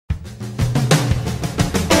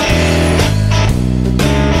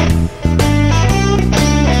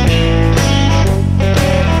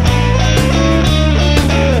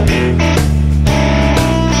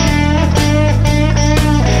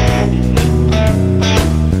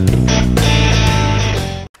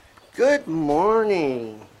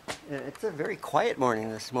It's a very quiet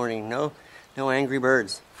morning this morning. No angry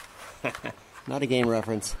birds. Not a game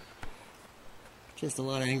reference. Just a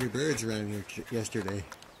lot of angry birds around here yesterday.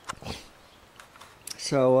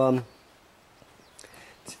 So,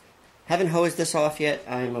 haven't hosed this off yet.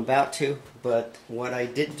 I'm about to, but what I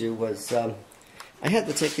did do was, I had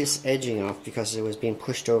to take this edging off because it was being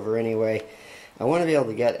pushed over anyway. I want to be able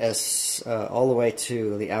to get all the way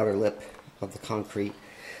to the outer lip of the concrete,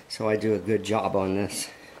 so I do a good job on this.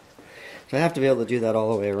 So I have to be able to do that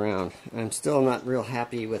all the way around. I'm still not real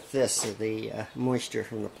happy with this. The moisture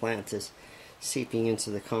from the plant is seeping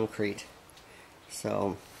into the concrete.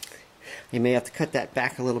 So you may have to cut that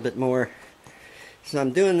back a little bit more. So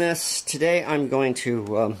I'm doing this. Today I'm going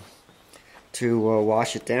to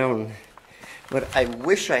wash it down. What I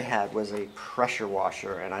wish I had was a pressure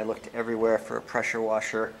washer, and I looked everywhere for a pressure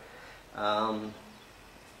washer on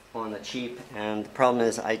the cheap, and the problem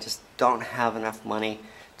is I just don't have enough money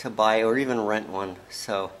to buy or even rent one,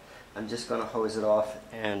 so I'm just going to hose it off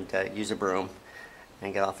and use a broom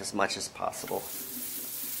and get off as much as possible.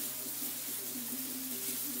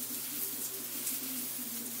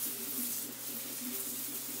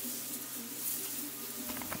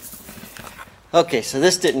 Okay, so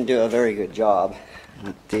this didn't do a very good job.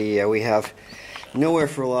 We have nowhere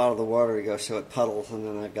for a lot of the water to go, so it puddles, and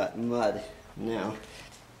then I've got mud now.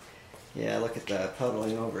 Yeah, look at the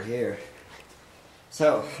puddling over here.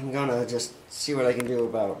 So I'm going to just see what I can do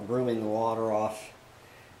about brooming the water off,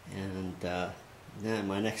 and then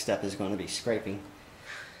my next step is going to be scraping.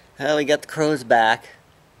 Well, we got the crows back,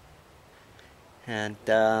 and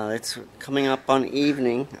it's coming up on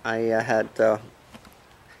evening. I had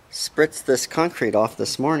spritzed this concrete off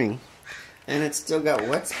this morning, and it's still got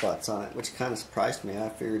wet spots on it, which kind of surprised me. I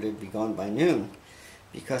figured it'd be gone by noon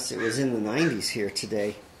because it was in the 90s here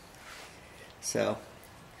today. So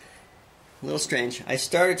a little strange. I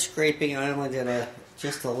started scraping. I only did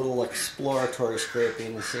just a little exploratory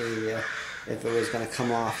scraping to see if it was going to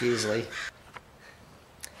come off easily.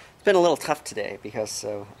 It's been a little tough today because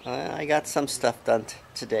I got some stuff done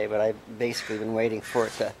today, but I've basically been waiting for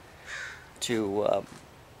it to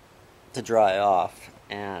dry off,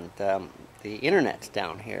 and the internet's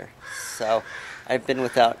down here. So I've been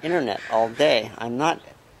without internet all day. I'm not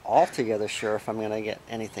altogether sure if I'm going to get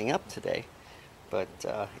anything up today. But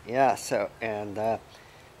yeah, so, and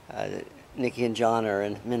Nikki and John are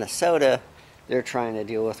in Minnesota. They're trying to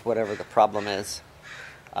deal with whatever the problem is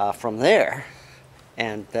from there,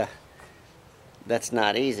 and that's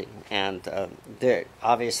not easy. And they're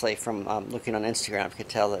obviously, from looking on Instagram, you can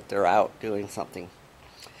tell that they're out doing something.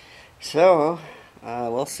 So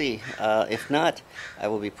we'll see. If not, I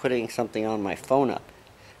will be putting something on my phone up.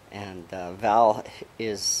 And Val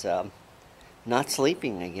is not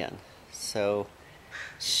sleeping again, so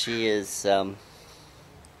she is, you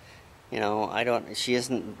know, she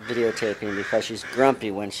isn't videotaping because she's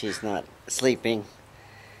grumpy when she's not sleeping.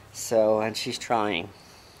 So, and she's trying.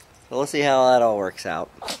 So we'll see how that all works out.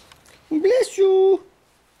 Bless you!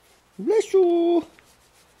 Bless you!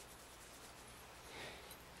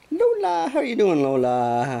 Lola! How are you doing,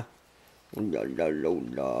 Lola? Lola,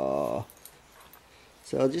 Lola.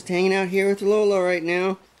 So just hanging out here with Lola right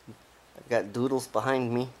now. I've got Doodles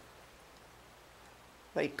behind me.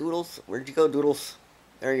 Wait, Doodles, where'd you go, Doodles?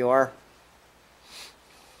 There you are.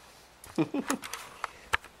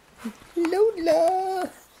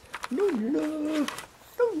 Lola, Lola,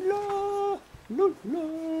 Lola,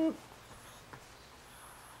 Lola.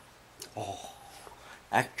 Oh,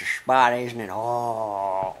 that's the spot, isn't it?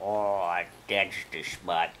 Oh, that's the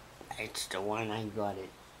spot. It's the one. I got it.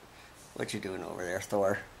 What you doing over there,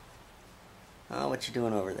 Thor? Oh, what you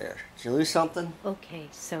doing over there? Did you lose something? Okay,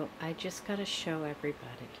 so I just got to show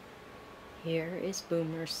everybody. Here is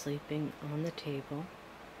Boomer sleeping on the table.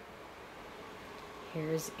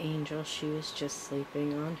 Here's Angel. She was just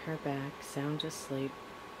sleeping on her back, sound asleep.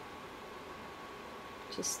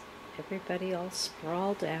 Just everybody all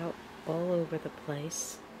sprawled out all over the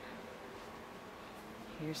place.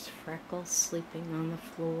 Here's Freckles sleeping on the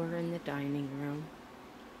floor in the dining room.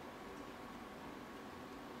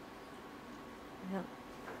 Yep.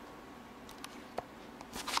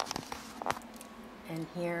 And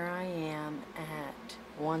here I am at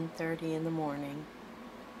 1:30 in the morning,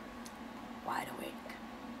 wide awake.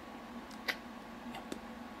 Yep.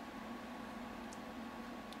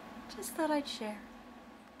 Just thought I'd share.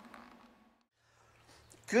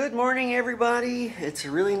 Good morning, everybody. It's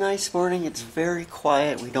a really nice morning. It's very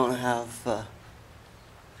quiet. We don't have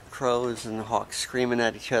crows and hawks screaming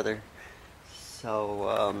at each other.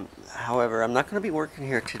 So, however, I'm not going to be working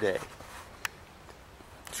here today.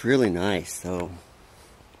 It's really nice, so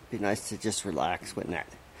it'd be nice to just relax with that.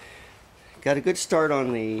 got a good start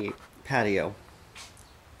on the patio.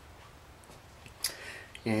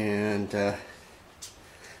 And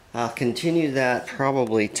I'll continue that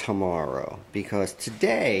probably tomorrow, because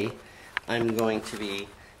today I'm going to be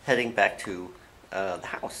heading back to the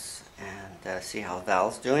house and see how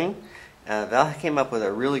Val's doing. Val came up with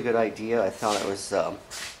a really good idea. I thought it was a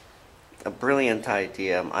brilliant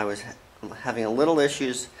idea. I was having a little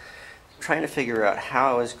issues trying to figure out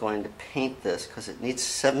how I was going to paint this, because it needs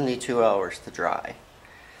 72 hours to dry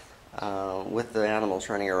with the animals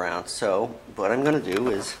running around. So what I'm going to do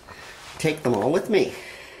is take them all with me,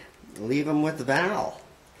 leave them with Val.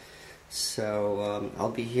 So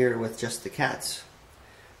I'll be here with just the cats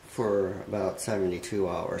for about 72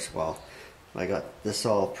 hours while I got this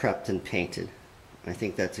all prepped and painted. I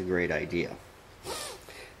think that's a great idea.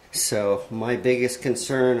 So my biggest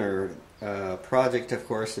concern or project, of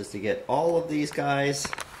course, is to get all of these guys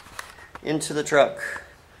into the truck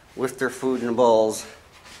with their food and bowls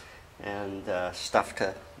and stuff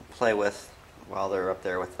to play with while they're up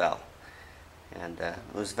there with Val. And it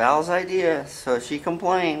was Val's idea, so if she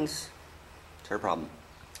complains, it's her problem.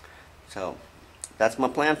 So that's my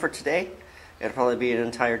plan for today. It'll probably be an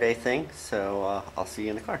entire day thing, so I'll see you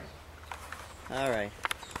in the car. Alright.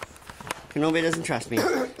 Kenobi doesn't trust me.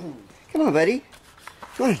 Come on, buddy.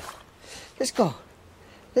 Come on. Let's go.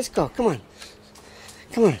 Let's go. Come on.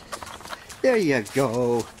 Come on. There you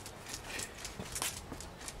go.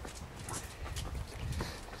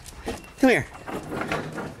 Come here.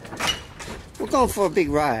 We're going for a big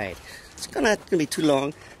ride. It's not gonna be too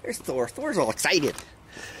long. There's Thor. Thor's all excited.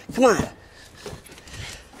 Come on.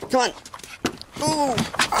 Come on. Oh,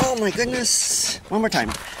 oh my goodness. One more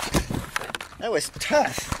time. That was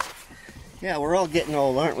tough. Yeah, we're all getting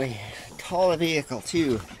old, aren't we? Taller vehicle,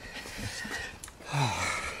 too.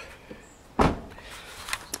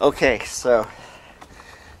 Okay, so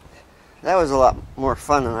that was a lot more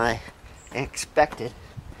fun than I expected.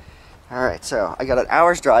 Alright, so I got an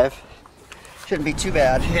hour's drive. Shouldn't be too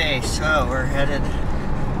bad. Okay, so we're headed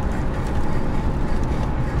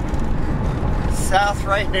south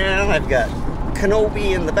right now. I've got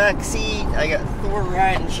Kenobi in the back seat. I got Thor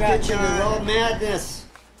riding shotgun. It's all madness.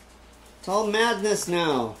 It's all madness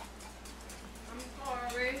now. I'm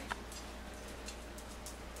sorry.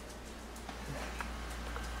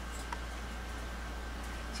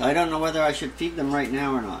 So I don't know whether I should feed them right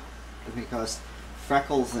now or not, because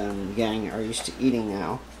Freckles and gang are used to eating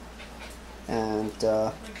now. And It's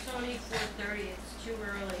only 4:30. It's too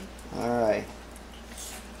early. alright.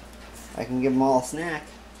 I can give them all a snack.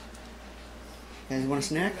 You guys want a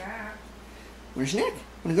snack? Want a snack?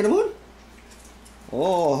 Want to go to the moon?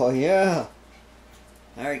 Oh, yeah.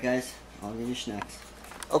 Alright, guys. I'll give you snacks.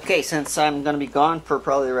 Okay, since I'm going to be gone for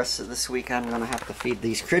probably the rest of this week, I'm going to have to feed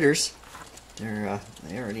these critters.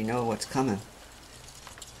 They already know what's coming.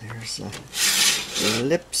 There's their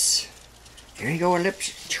lips. There you go,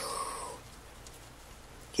 lips.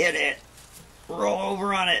 Get it. Roll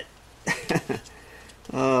over on it.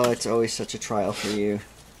 Oh, it's always such a trial for you.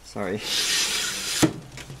 Sorry.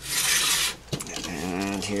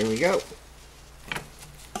 And here we go.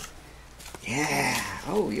 Yeah.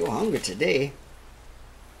 Oh, you're hungry today.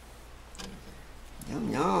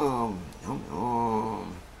 Yum yum. Yum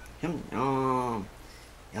yum. Yum yum.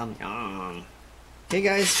 Yum yum. Hey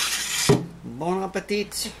guys. Bon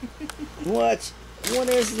appetit. What? What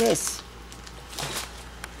is this?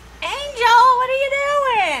 Angel, what are you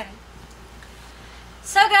doing?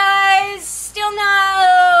 So guys, still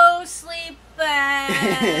no sleeping.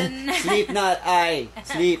 Sleep not, I.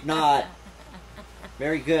 Sleep not.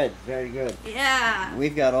 Very good, very good. Yeah.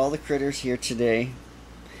 We've got all the critters here today.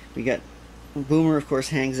 We got Boomer, of course,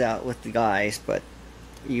 hangs out with the guys, but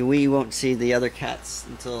we won't see the other cats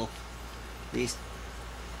until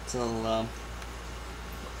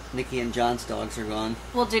Nikki and John's dogs are gone.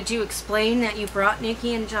 Well, did you explain that you brought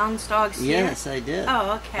Nikki and John's dogs here? Yes, I did.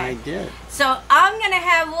 Oh, okay. I did. So I'm going to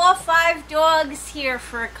have all 5 dogs here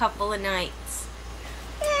for a couple of nights.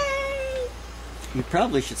 Yay! You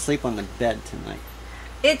probably should sleep on the bed tonight.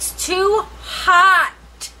 It's too hot.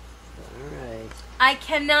 Alright. I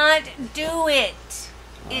cannot do it.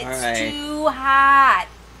 It's Alright. too hot.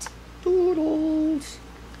 Doodles.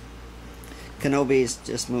 Kenobi's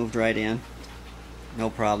just moved right in. No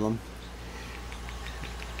problem.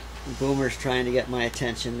 Boomer's trying to get my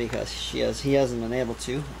attention because he hasn't been able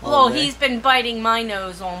to. Well, he's been biting my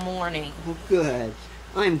nose all morning. Oh, good.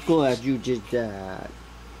 I'm glad you did that.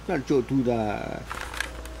 Don't you do that.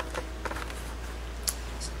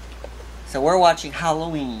 So we're watching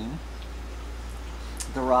Halloween,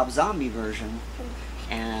 the Rob Zombie version,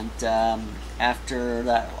 and after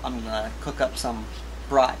that, I'm gonna cook up some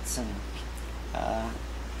brats and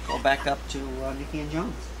go back up to Nikki and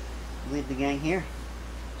John's. Leave the gang here.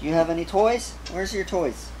 Do you have any toys? Where's your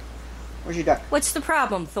toys? Where's your duck? What's the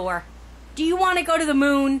problem, Thor? Do you want to go to the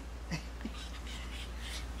moon?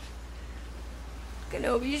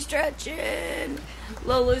 Kenobi stretching.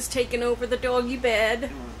 Lola's taking over the doggy bed.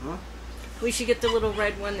 We should get the little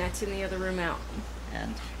red one that's in the other room out.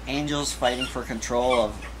 And Angel's fighting for control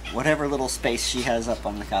of whatever little space she has up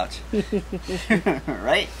on the couch.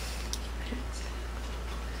 Right?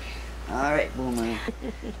 Alright, Boomer.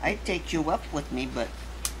 I'd take you up with me, but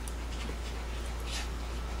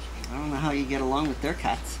I don't know how you get along with their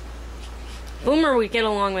cats. Boomer would get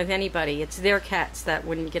along with anybody. It's their cats that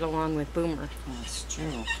wouldn't get along with Boomer. That's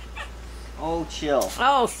true. Oh, chill.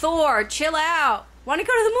 Oh, Thor, chill out. Want to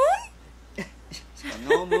go to the moon? So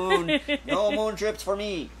no moon. No moon trips for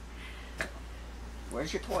me.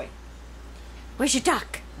 Where's your toy? Where's your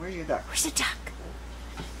duck? Where's your duck? Where's the duck?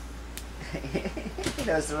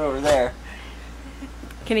 There's it over there.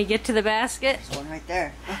 Can he get to the basket? There's one right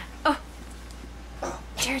there. Oh.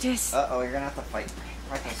 There it is. Uh-oh, you're gonna have to fight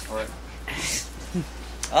us for it.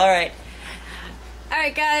 Alright.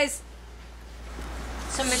 Alright, guys.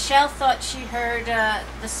 So Michelle thought she heard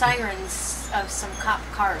the sirens of some cop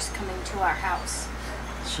cars coming to our house.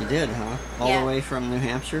 She did, huh? All the way from New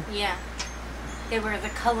Hampshire? Yeah. They were the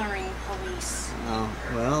coloring police. Oh,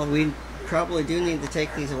 well, we probably do need to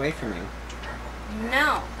take these away from you.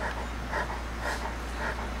 No.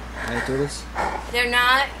 Right, Doodles? They're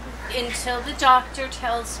not until the doctor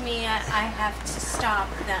tells me I have to stop,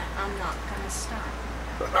 that I'm not going to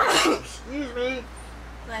stop. Excuse me.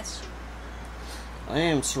 Bless you. I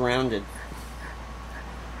am surrounded.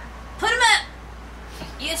 Put them up!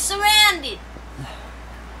 You're surrounded!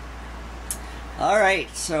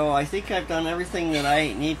 Alright, so I think I've done everything that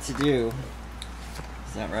I need to do.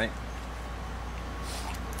 Is that right?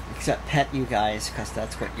 Except pet you guys, because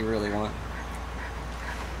that's what you really want.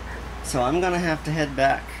 So I'm going to have to head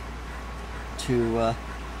back to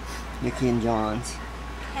Nikki and John's.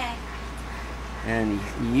 Okay. And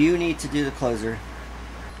you need to do the closer.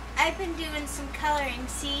 I've been doing some coloring.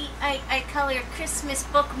 See, I colored Christmas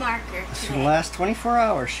bookmarker For today. the last 24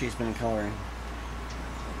 hours she's been coloring.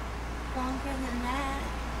 Longer than that.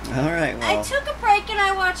 Alright, well. I took a break and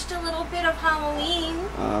I watched a little bit of Halloween.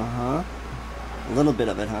 Uh-huh. A little bit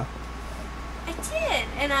of it, huh? I did.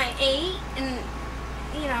 And I ate and,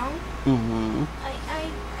 you know,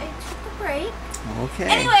 I took a break. Okay.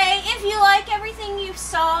 Anyway, if you like everything you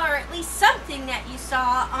saw, or at least something that you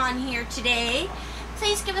saw on here today,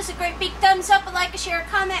 please give us a great big thumbs up, a like, a share, a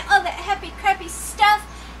comment, all that happy, crappy stuff.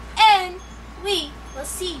 And we will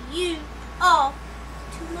see you all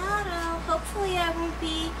tomorrow. Hopefully I won't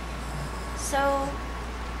be so,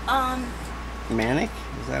 Manic?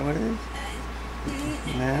 Is that what it is?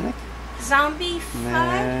 Manic? Zombie-fied?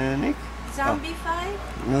 Manic? Zombie-fied?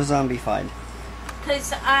 No zombie-fied.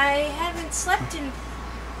 Because I haven't slept in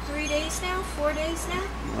 3 days now, 4 days now.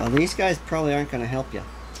 Well, these guys probably aren't going to help you.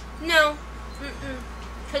 No.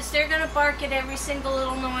 Because they're going to bark at every single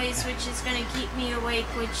little noise, which is going to keep me awake,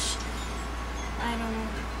 which I don't know.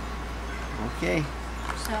 Okay.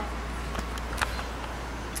 So.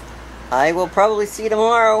 I will probably see you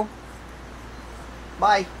tomorrow.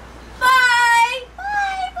 Bye.